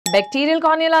Bacterial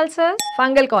corneal ulcers,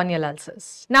 fungal corneal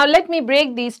ulcers. Now let me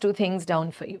break these two things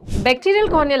down for you. Bacterial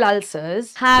corneal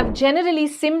ulcers have generally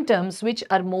symptoms which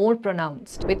are more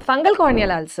pronounced. With fungal corneal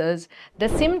ulcers, the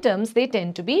symptoms they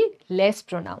tend to be less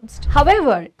pronounced.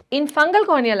 However, in fungal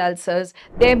corneal ulcers,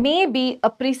 there may be a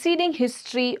preceding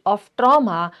history of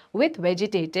trauma with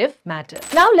vegetative matter.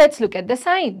 Now let's look at the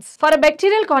signs. For a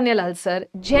bacterial corneal ulcer,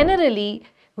 generally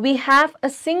we have a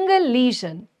single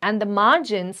lesion and the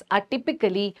margins are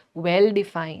typically well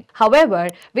defined. However,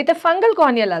 with a fungal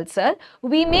corneal ulcer,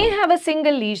 we may have a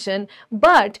single lesion,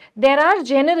 but there are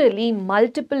generally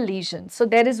multiple lesions. So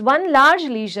there is one large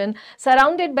lesion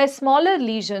surrounded by smaller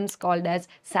lesions called as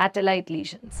satellite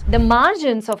lesions. The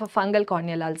margins of a fungal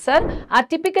corneal ulcer are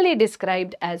typically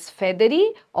described as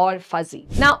feathery or fuzzy.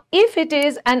 Now, if it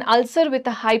is an ulcer with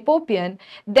a hypopion,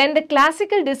 then the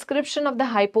classical description of the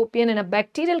hypopion in a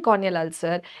bacterial corneal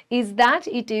ulcer is that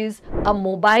it is a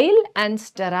mobile and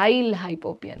sterile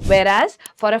hypopion, whereas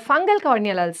for a fungal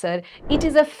corneal ulcer, it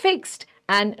is a fixed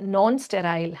and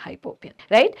non-sterile hypopion,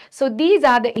 right? So these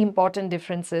are the important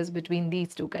differences between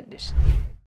these two conditions.